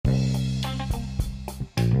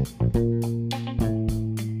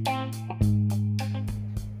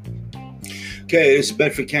Okay, this is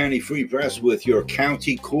Bedford County Free Press with your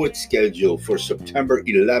county court schedule for September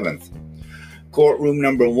 11th. Courtroom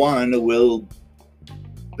number 1 will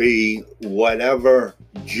be whatever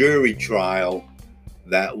jury trial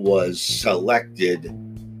that was selected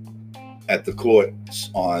at the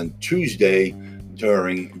courts on Tuesday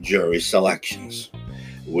during jury selections.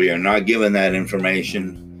 We are not given that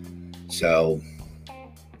information, so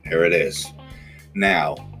here it is.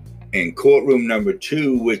 Now, in courtroom number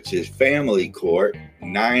 2, which is family court,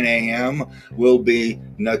 9 a.m. will be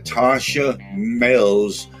Natasha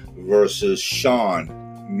Mills versus Sean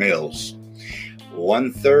Mills.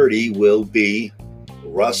 1:30 will be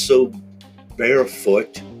Russell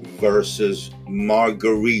Barefoot versus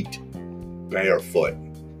Marguerite Barefoot.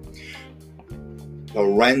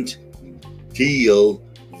 Brent Deal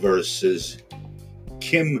versus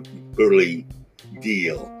Kimberly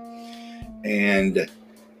Deal. And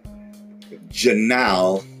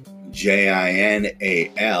Jinal,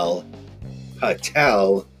 Jinal,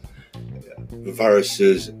 Patel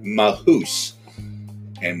versus Mahus,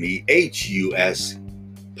 Mehus,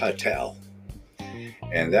 Patel.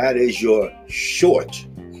 And that is your short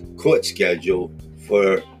court schedule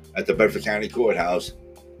at the Bedford County Courthouse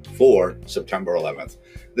for September 11th.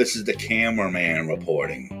 This is the cameraman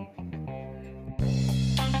reporting.